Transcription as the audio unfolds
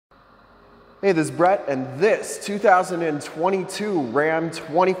Hey, this is Brett, and this 2022 Ram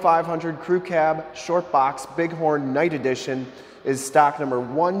 2500 Crew Cab Shortbox Bighorn Night Edition is stock number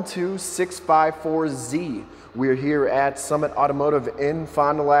 12654Z. We're here at Summit Automotive in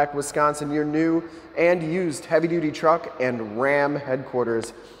Fond du Lac, Wisconsin, your new and used heavy-duty truck and Ram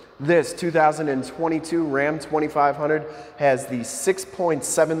headquarters. This 2022 Ram 2500 has the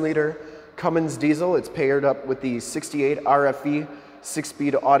 6.7-liter Cummins diesel. It's paired up with the 68 RFE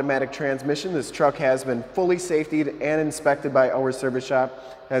 6-speed automatic transmission. This truck has been fully safetied and inspected by our service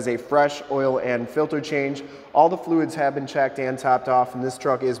shop. Has a fresh oil and filter change. All the fluids have been checked and topped off, and this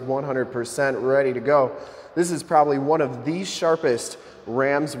truck is 100% ready to go. This is probably one of the sharpest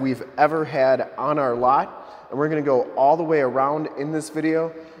Rams we've ever had on our lot, and we're going to go all the way around in this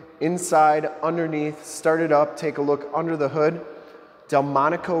video. Inside, underneath, start it up, take a look under the hood.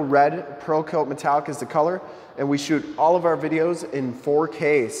 Delmonico red, Pearlcoat metallic is the color, and we shoot all of our videos in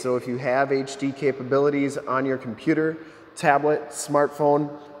 4K. So if you have HD capabilities on your computer, tablet,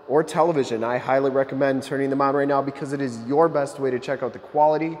 smartphone, or television, I highly recommend turning them on right now because it is your best way to check out the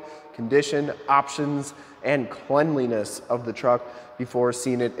quality, condition, options, and cleanliness of the truck before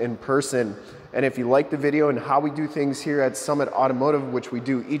seeing it in person. And if you like the video and how we do things here at Summit Automotive, which we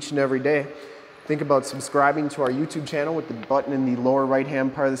do each and every day, think about subscribing to our YouTube channel with the button in the lower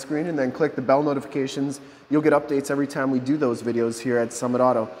right-hand part of the screen, and then click the bell notifications. You'll get updates every time we do those videos here at Summit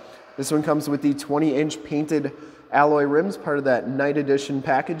Auto. This one comes with the 20-inch painted alloy rims, part of that Night Edition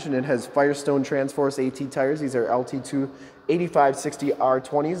package, and it has Firestone Transforce AT tires. These are LT2 8560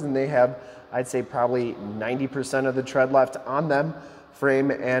 R20s, and they have, I'd say, probably 90% of the tread left on them.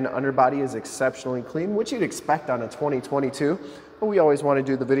 Frame and underbody is exceptionally clean, which you'd expect on a 2022. But we always want to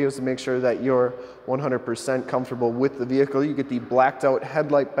do the videos to make sure that you're 100% comfortable with the vehicle. You get the blacked out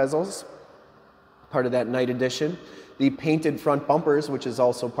headlight bezels, part of that Night Edition. The painted front bumpers, which is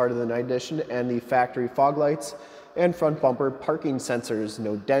also part of the Night Edition, and the factory fog lights and front bumper parking sensors.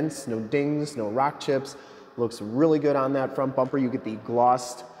 No dents, no dings, no rock chips. Looks really good on that front bumper. You get the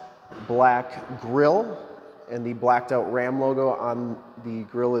glossed black grille and the blacked out Ram logo on the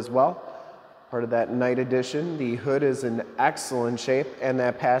grille as well. Part of that Night Edition. The hood is in excellent shape, and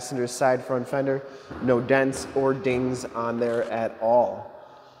that passenger side front fender, no dents or dings on there at all.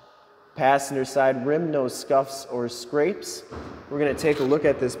 Passenger side rim, no scuffs or scrapes. We're going to take a look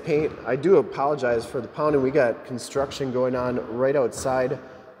at this paint. I do apologize for the pounding. We got construction going on right outside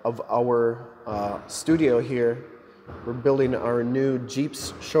of our studio here. We're building our new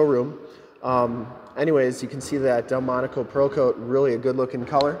Jeeps showroom. Anyways, you can see that Delmonico Pearlcoat, really a good looking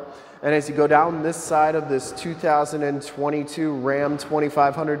color. And as you go down this side of this 2022 Ram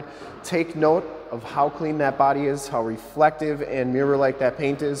 2500, take note of how clean that body is, how reflective and mirror-like that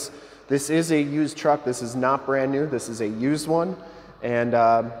paint is. This is a used truck. This is not brand new. This is a used one, and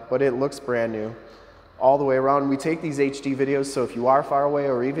but it looks brand new all the way around. We take these HD videos, so if you are far away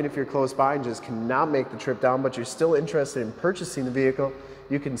or even if you're close by and just cannot make the trip down, but you're still interested in purchasing the vehicle,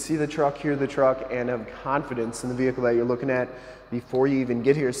 you can see the truck, hear the truck, and have confidence in the vehicle that you're looking at before you even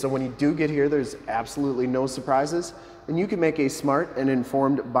get here. So when you do get here, there's absolutely no surprises, and you can make a smart and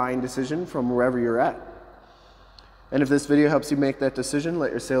informed buying decision from wherever you're at. And if this video helps you make that decision,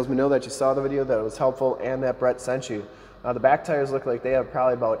 let your salesman know that you saw the video, that it was helpful, and that Brett sent you. The back tires look like they have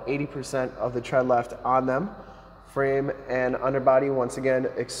probably about 80% of the tread left on them. Frame and underbody, once again,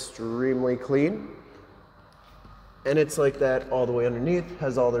 extremely clean. And it's like that all the way underneath,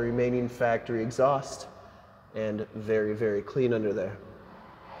 has all the remaining factory exhaust, and very, very clean under there.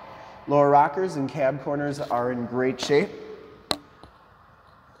 Lower rockers and cab corners are in great shape.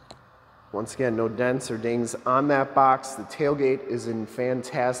 Once again, no dents or dings on that box. The tailgate is in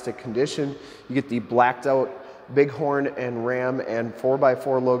fantastic condition. You get the blacked out Bighorn and Ram and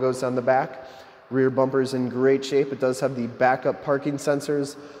 4x4 logos on the back. Rear bumper's in great shape. It does have the backup parking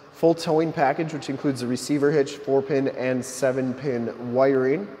sensors, full towing package, which includes a receiver hitch, 4-pin and 7-pin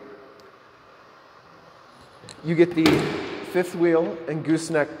wiring. You get the fifth wheel and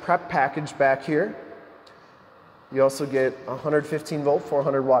gooseneck prep package back here. You also get 115 volt,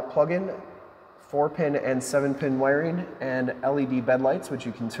 400 watt plug-in, 4-pin and 7-pin wiring, and LED bed lights, which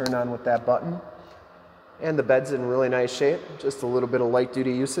you can turn on with that button. And the bed's in really nice shape, just a little bit of light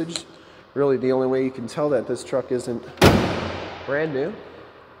duty usage. Really the only way you can tell that this truck isn't brand new.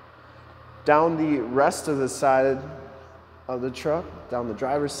 Down the rest of the side of the truck, down the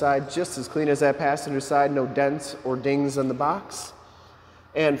driver's side, just as clean as that passenger side, no dents or dings on the box.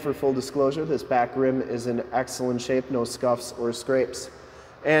 And for full disclosure, this back rim is in excellent shape, no scuffs or scrapes.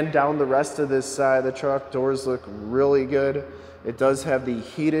 And down the rest of this side of the truck, doors look really good. It does have the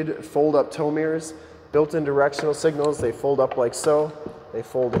heated fold-up tow mirrors, Built-in directional signals, they fold up like so. They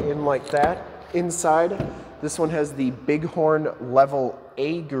fold in like that. Inside, this one has the Bighorn Level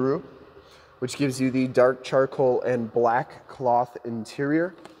A group, which gives you the dark charcoal and black cloth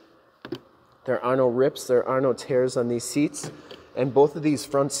interior. There are no rips, there are no tears on these seats, and both of these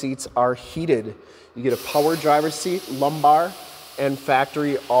front seats are heated. You get a power driver's seat, lumbar, and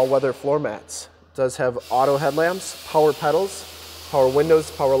factory all-weather floor mats. It does have auto headlamps, power pedals, power windows,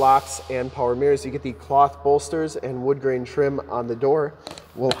 power locks, and power mirrors. You get the cloth bolsters and wood grain trim on the door.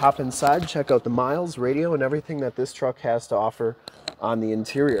 We'll hop inside, check out the miles, radio, and everything that this truck has to offer on the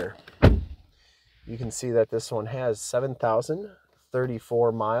interior. You can see that this one has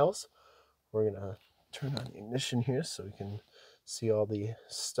 7,034 miles. We're gonna turn on the ignition here so we can see all the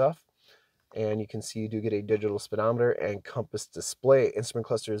stuff. And you can see you do get a digital speedometer and compass display. Instrument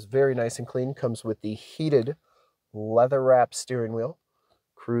cluster is very nice and clean. Comes with the heated leather wrap steering wheel,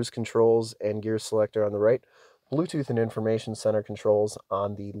 cruise controls and gear selector on the right, Bluetooth and information center controls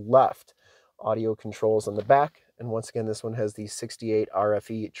on the left, audio controls on the back, and once again this one has the 68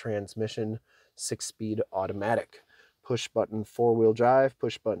 RFE transmission, 6-speed automatic, push button 4-wheel drive,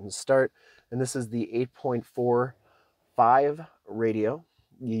 push button start, and this is the 8.45 radio,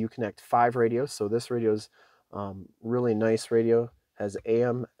 the Uconnect 5 radio. So this radio is really nice radio, has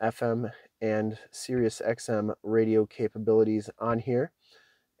AM, FM, and Sirius XM radio capabilities on here.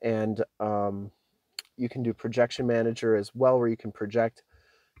 And you can do projection manager as well, where you can project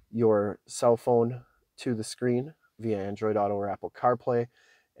your cell phone to the screen via Android Auto or Apple CarPlay.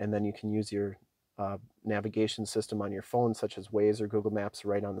 And then you can use your navigation system on your phone, such as Waze or Google Maps,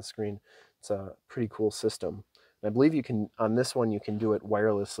 right on the screen. It's a pretty cool system. And I believe you can, on this one, you can do it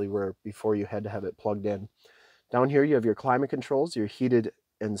wirelessly, where before you had to have it plugged in. Down here you have your climate controls, your heated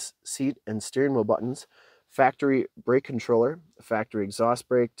and seat and steering wheel buttons, factory brake controller, factory exhaust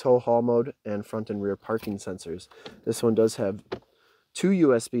brake, tow haul mode, and front and rear parking sensors. This one does have 2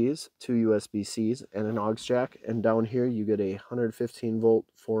 USBs, 2 USB-Cs, and an aux jack. And down here you get a 115 volt,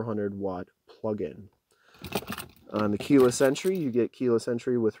 400 watt plug-in. On the keyless entry, you get keyless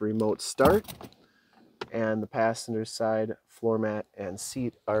entry with remote start. And the passenger side floor mat and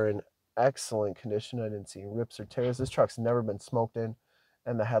seat are in excellent condition. I didn't see rips or tears. This truck's never been smoked in,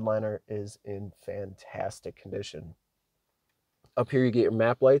 and the headliner is in fantastic condition. Up here you get your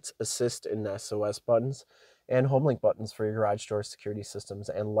map lights, assist and SOS buttons, and Homelink buttons for your garage door security systems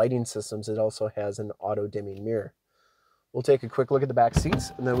and lighting systems. It also has an auto dimming mirror. We'll take a quick look at the back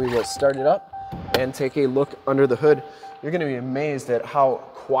seats, and then we will start it up and take a look under the hood. You're going to be amazed at how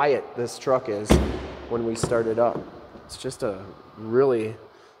quiet this truck is when we start it up. It's just a really,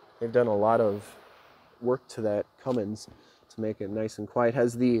 they've done a lot of work to that Cummins to make it nice and quiet. It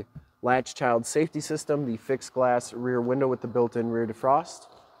has the latch child safety system, the fixed glass rear window with the built-in rear defrost.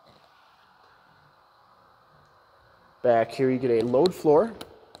 Back here you get a load floor,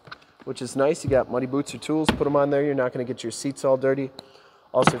 which is nice. You got muddy boots or tools, put them on there. You're not going to get your seats all dirty.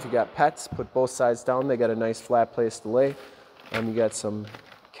 Also, if you got pets, put both sides down. They got a nice flat place to lay. You got some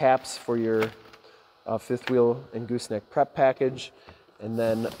caps for your fifth wheel and gooseneck prep package. And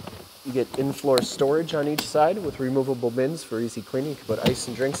then you get in-floor storage on each side with removable bins for easy cleaning. You can put ice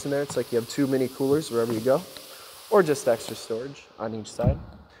and drinks in there. It's like you have 2 mini coolers wherever you go, or just extra storage on each side.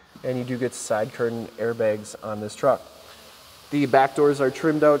 And you do get side curtain airbags on this truck. The back doors are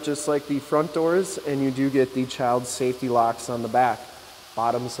trimmed out just like the front doors, and you do get the child safety locks on the back.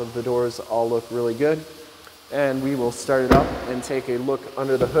 Bottoms of the doors all look really good. And we will start it up and take a look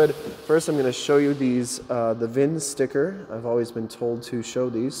under the hood. First, I'm going to show you these, the VIN sticker. I've always been told to show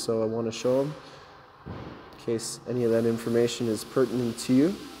these, so I want to show them in case any of that information is pertinent to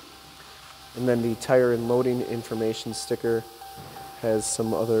you. And then the tire and loading information sticker has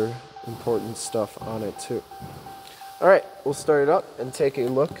some other important stuff on it too. All right, we'll start it up and take a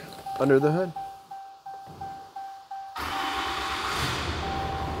look under the hood.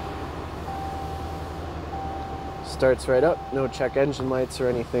 Starts right up, no check engine lights or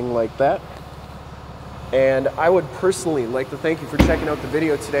anything like that. And I would personally like to thank you for checking out the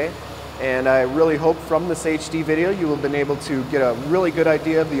video today. And I really hope from this HD video you will have been able to get a really good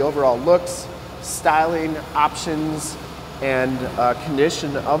idea of the overall looks, styling, options, and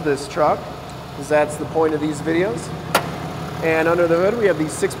condition of this truck, because that's the point of these videos. And under the hood we have the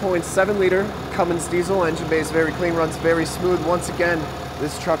 6.7 liter Cummins diesel. Engine bay is very clean, runs very smooth. Once again,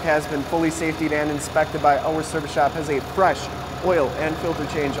 this truck has been fully safetied and inspected by our service shop, has a fresh oil and filter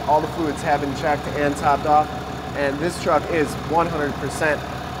change. All the fluids have been checked and topped off, and this truck is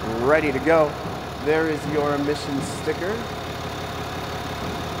 100% ready to go. There is your emissions sticker.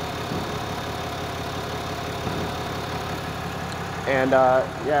 And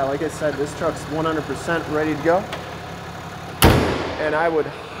yeah, like I said, this truck's 100% ready to go. And I would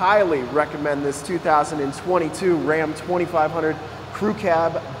highly recommend this 2022 Ram 2500 Crew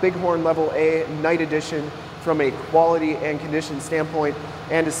Cab Bighorn Level A Night Edition from a quality and condition standpoint.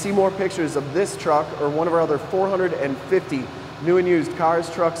 And to see more pictures of this truck or one of our other 450 new and used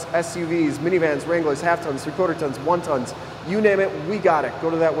cars, trucks, SUVs, minivans, Wranglers, half tons, 3/4 tons, 1 tons, you name it, we got it. Go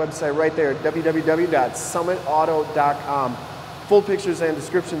to that website right there, www.summitauto.com. Full pictures and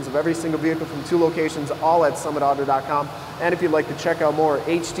descriptions of every single vehicle from 2 locations, all at summitauto.com. And if you'd like to check out more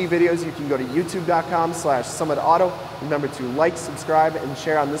HD videos, you can go to youtube.com/summitauto. Remember to like, subscribe, and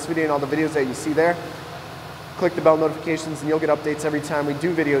share on this video and all the videos that you see there. Click the bell notifications and you'll get updates every time we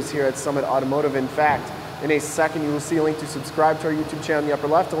do videos here at Summit Automotive. In fact, in a second you will see a link to subscribe to our YouTube channel in the upper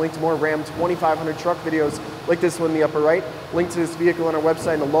left, a link to more Ram 2500 truck videos like this one in the upper right, link to this vehicle on our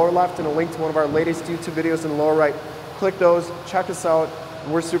website in the lower left, and a link to one of our latest YouTube videos in the lower right. Click those, check us out,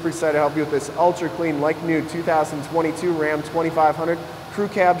 and we're super excited to help you with this ultra clean, like new 2022 Ram 2500 Crew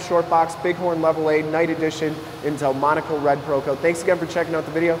Cab Shortbox Bighorn Level A Night Edition in Delmonico Red Pearlcoat. Thanks again for checking out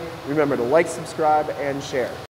the video. Remember to like, subscribe, and share.